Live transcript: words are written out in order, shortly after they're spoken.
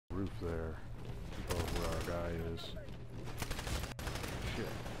roof there, above where our guy is. Shit.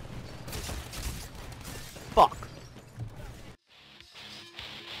 Fuck!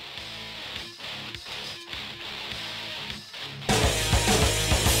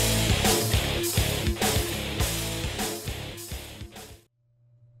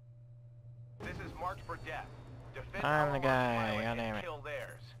 For death. Defend I'm the guy, and goddamn it. kill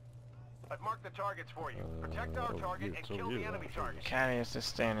theirs. I've marked the targets for you. Protect our target and kill the enemy target. Kadius just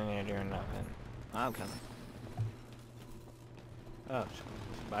standing here doing nothing. I'm coming. Oh,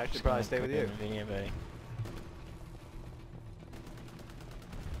 I should probably stay with you. Video, buddy.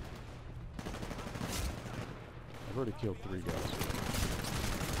 I've already killed 3 guys.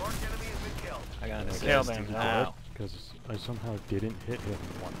 Marked enemy has been killed. I got an assist. Killed him. Wow. Because I somehow didn't hit him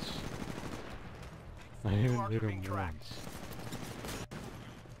once. I didn't hit him once.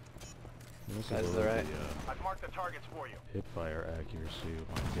 Guys, is that right? I've marked the targets for you. Hip fire accuracy of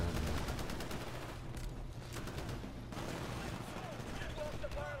my gun.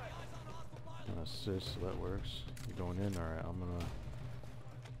 An assist, so that works. You going in? Alright, I'm gonna...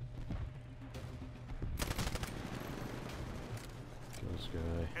 Kill this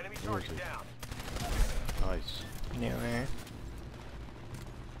guy. Enemy Where is target he? down. Nice. Anywhere.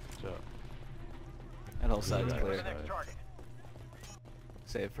 What's up? That whole side's Look for clear. the next target.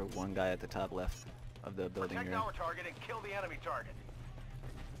 Save for one guy at the top left of the building Protect you're in. our target and kill the enemy target.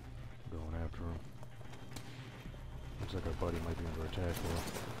 Going after him. Looks like our buddy might be under attack though.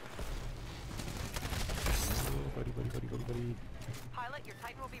 Oh, buddy. Pilot, your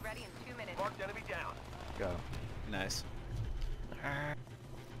Titan will be ready in 2 minutes. Marked enemy down. Got him. Nice.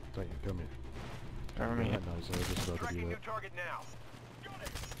 Titan, come here. Cover me. Yeah, nice. I was just about to do Tracking new that. target now. Get him.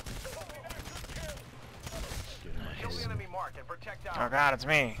 Kill the enemy mark and protect our. Oh god, it's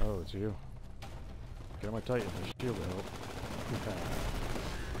me. Oh, it's you. Get on my Titan. There's shield to help.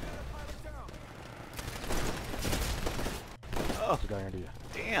 Oh, There's a guy under you.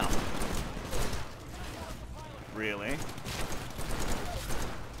 damn. Really?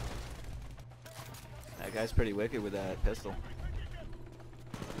 That guy's pretty wicked with that pistol.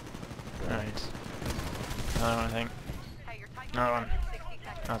 Nice. Another one, I think. Hey, your Titan Another will one. be ready in 60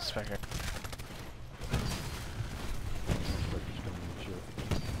 seconds. Not Spectre. Spectre's coming and shit.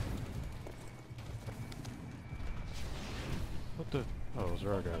 What the? Oh, those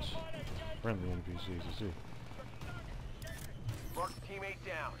are our guys. Friendly NPCs, you see. Marked teammate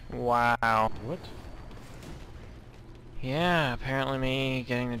down. Wow. What? Yeah, apparently me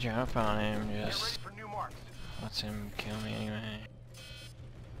getting the jump on him Get ready just for new marks. lets him kill me anyway.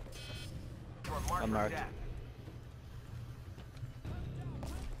 You are marked I'm for marked. death.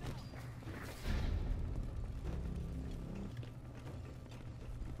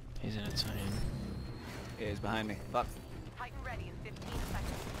 He's in a Titan. Yeah, he's behind me. Fuck. Titan ready in 15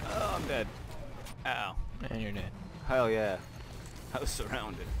 seconds. Oh, I'm dead. Ow. And you're dead. Hell yeah. I was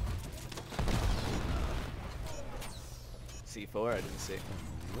surrounded. C4, I didn't see.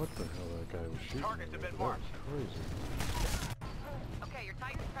 What the hell that guy was shooting? Targets have at? been That was marked. crazy. Okay, your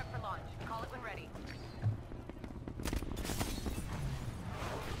Titan's prepped for launch. Call it when ready.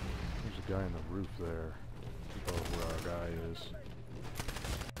 There's a guy on the roof there. Above where our guy is.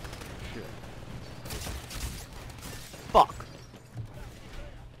 Shit. Fuck!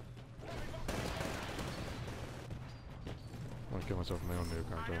 I want to kill myself in my own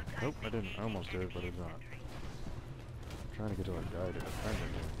nuke, aren't I? Nope, I didn't. I almost did, but I did not. I'm trying to get to that guy to defend him.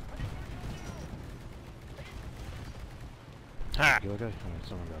 Ha! Kill that guy? Alright,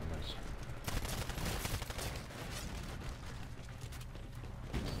 someone got him. Nice.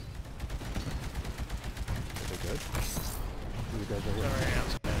 Are they good? Who are the guys right here?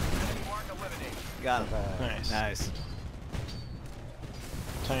 Enemy mark eliminated. Got him. Nice. Nice.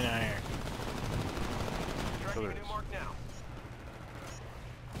 Titan out here. Tracking a there new is. mark now.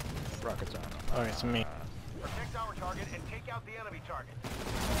 Rockets on. Oh, it's me. Protect our target and take out the enemy target.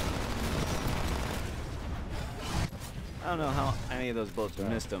 I don't know how any of those bullets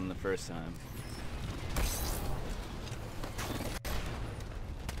missed him the first time.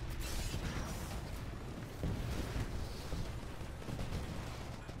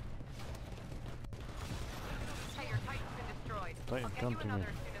 Hey, your Titan's been destroyed. Titan, I'll get come you to me. another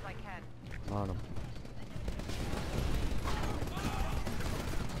as soon as I can. I'm on him.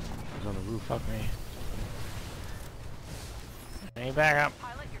 He's on the roof. Fuck me. Hey, back up.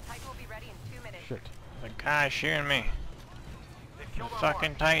 Pilot, your Titan will be ready in 2 minutes. Shit. The guy's shooting me. They've The killed our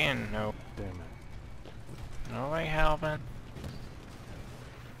fucking mark. Titan. Nope. Damn it. Nobody helping.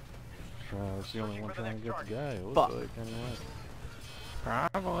 That's the only one trying to get the guy. It looks Fuck. like, anyway.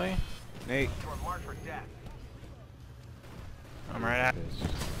 Probably. Nate. You are marked for death. I'm right at. Pissed.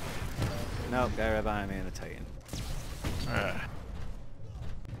 Nope, guy right behind me in a Titan.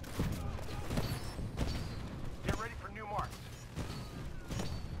 Get ready for new marks.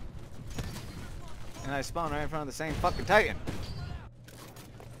 And I spawn right in front of the same fucking Titan.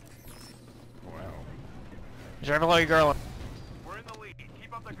 Wow. He's right below you, girl. We're in the lead.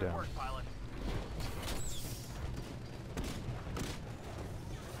 Keep up the He's good down. work, pilot.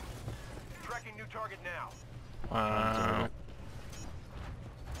 Tracking new target now.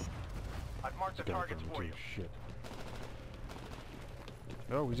 I've marked the Got it targets from for me you. too. Shit.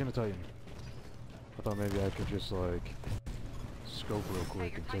 Oh, he's in a Titan. I thought maybe I could just like scope real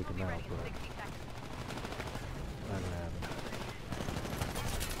quick and take him out, but not gonna happen.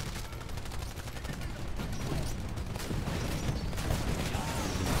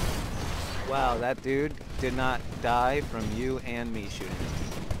 Wow, that dude did not die from you and me shooting him.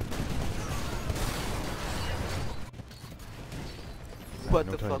 What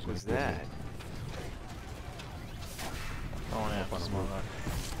No the Titans fuck was gonna kill me. that? Oh, yeah, Up on a small roof. rock.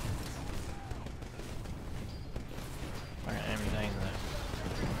 Fucking enemy Titans there.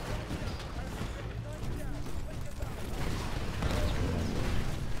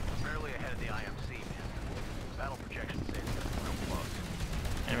 Barely ahead of the IMC, man. Battle projection says that real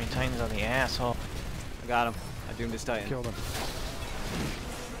close. Enemy Titans on the asshole. I got him. I doomed his Titan. Killed him.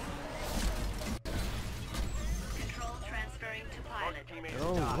 Control transferring to pilot. Mark teammates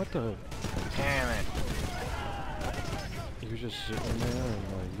Oh, dock. what the? Damn it. You were just sitting there and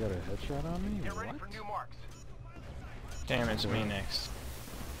like you got a headshot on me? Get ready What? for new marks. Damn, it's me next.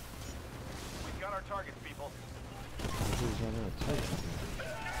 We've got our targets, people. Who's on a Titan?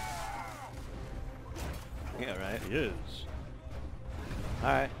 Yeah, right. He is.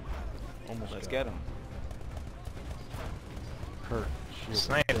 Alright, Almost let's got get him. Hurt. Shield.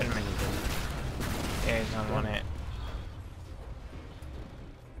 Sniping me. Yeah, he's on one hit.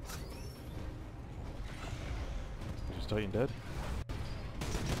 Is Titan dead?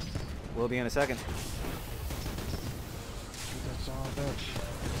 We'll be in a second. Shoot that son of a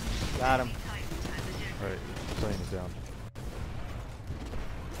bitch. Got him. Alright, Titan is down.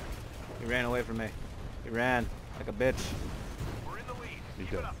 He ran away from me. He ran like a bitch. We're in the lead. He's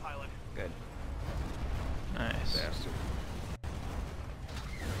Keep it dead. up, pilot. Good. Nice. Bastard.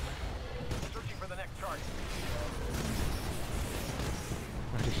 Searching for the next target.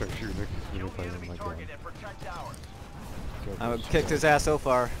 I just started shooting Nick Kill if I the didn't enemy like target and protect ours. I kicked his ass so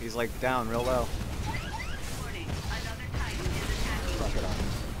far. He's like down real low. Warning, another Titan is attacking. Fuck it up.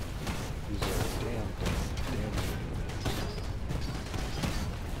 He's a damn.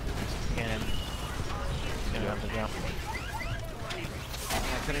 Get him. Get him up the jump.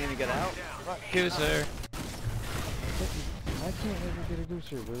 I couldn't even get out. Gooser. I can't ever get a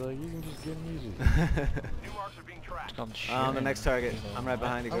gooser, but like you can just get him easy. New marks are being tracked. It's called On the shooting. next target. I'm right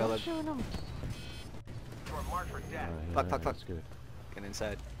behind you, I was Grolug. shooting him. We're marked for death. Fuck, fuck, fuck. That's good. Get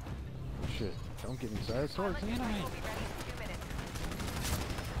inside. Oh shit. Don't get inside. Sorry, it's an enemy. We'll be ready in 2 minutes.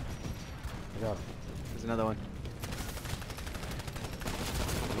 I got him. There's another one.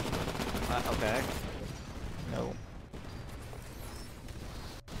 Okay. No.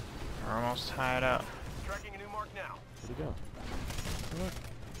 We're almost tied up. Tracking a new mark now. Where'd he go? Look.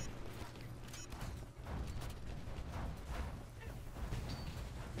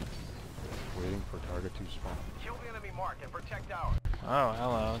 Waiting for target to spawn. Kill the enemy mark and protect ours. Oh,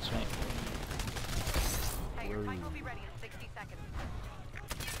 hello, it's me. Hey, your Where are Titan you? will be ready in 60 seconds.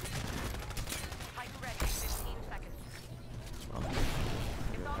 Titan ready in 15 seconds.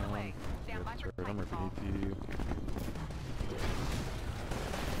 It's on the way. Stand by for I'm right Titanfall. beneath you.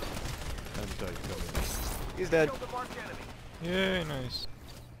 And Titan. He's dead. Kill the marked enemy. Yay, nice.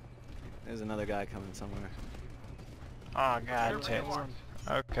 There's another guy coming somewhere. Oh, God, Carefully tits. marked.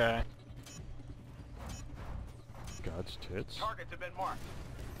 Okay. God's tits. Targets have been marked.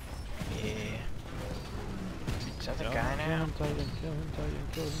 Yeah. Is that the Kill guy now? him, Titan. Kill him, Titan.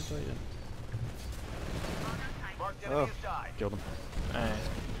 Kill him, Titan. Marked enemy Oh. has died. Killed him. Nice.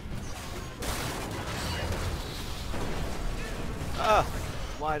 Ah!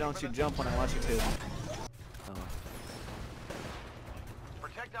 Why don't you jump when I want you to? Oh.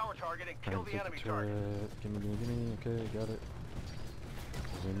 Protect our target and Trying kill to the take enemy the target. turret. Gimme. Okay, got it.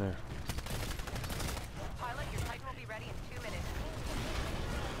 He's in there. Pilot, your Titan will be ready in 2 minutes.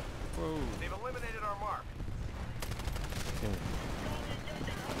 Whoa. They've eliminated our mark. Okay.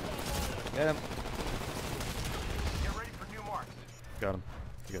 Get him. Get ready for new marks. Got him.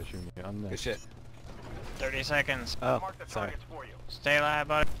 You gotta shoot me. I'm Good next. shit. 30 seconds. Oh, Mark the sorry. targets for you. Stay alive,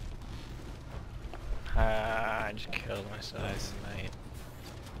 buddy. I just killed myself. Nice. Mate.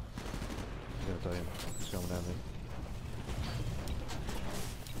 I gotta tell you, he's coming at me.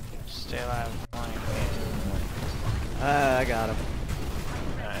 Stay alive. Flying. I got him.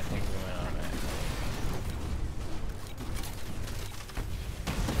 I think we went on it.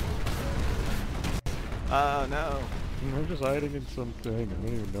 Oh no. I'm just hiding in something. I don't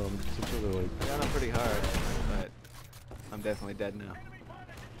even know. I'm some sort of like. I got him pretty hard, but I'm definitely dead now.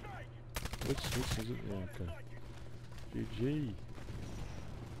 Which is it? Yeah, okay. GG.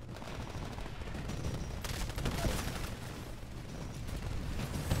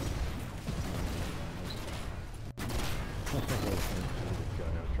 The guy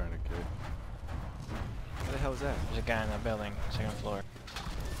I was trying to kill. What the hell was that? There's a guy in that building, second floor.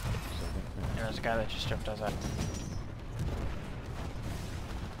 And there's a guy that just stripped us out.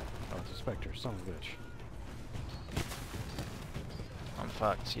 Oh, it's a Spectre, son of a bitch. I'm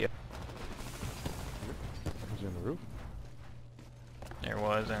fucked, yep. Was he on the roof? There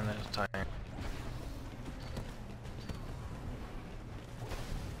was, and there's a tire.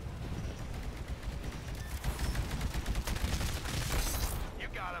 You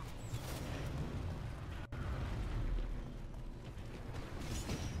got him.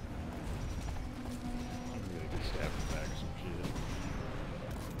 I'm gonna get stabbed in the back or some shit.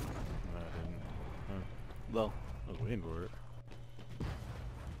 No, I didn't. Huh. Well, I was waiting for it.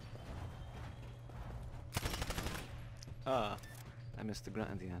 I missed the grunt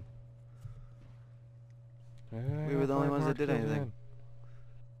at the end. Hey, We were the only ones that did marks anything.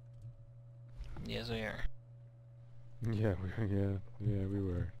 Yes, we are. in. Yeah, we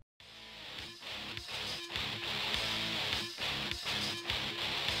were.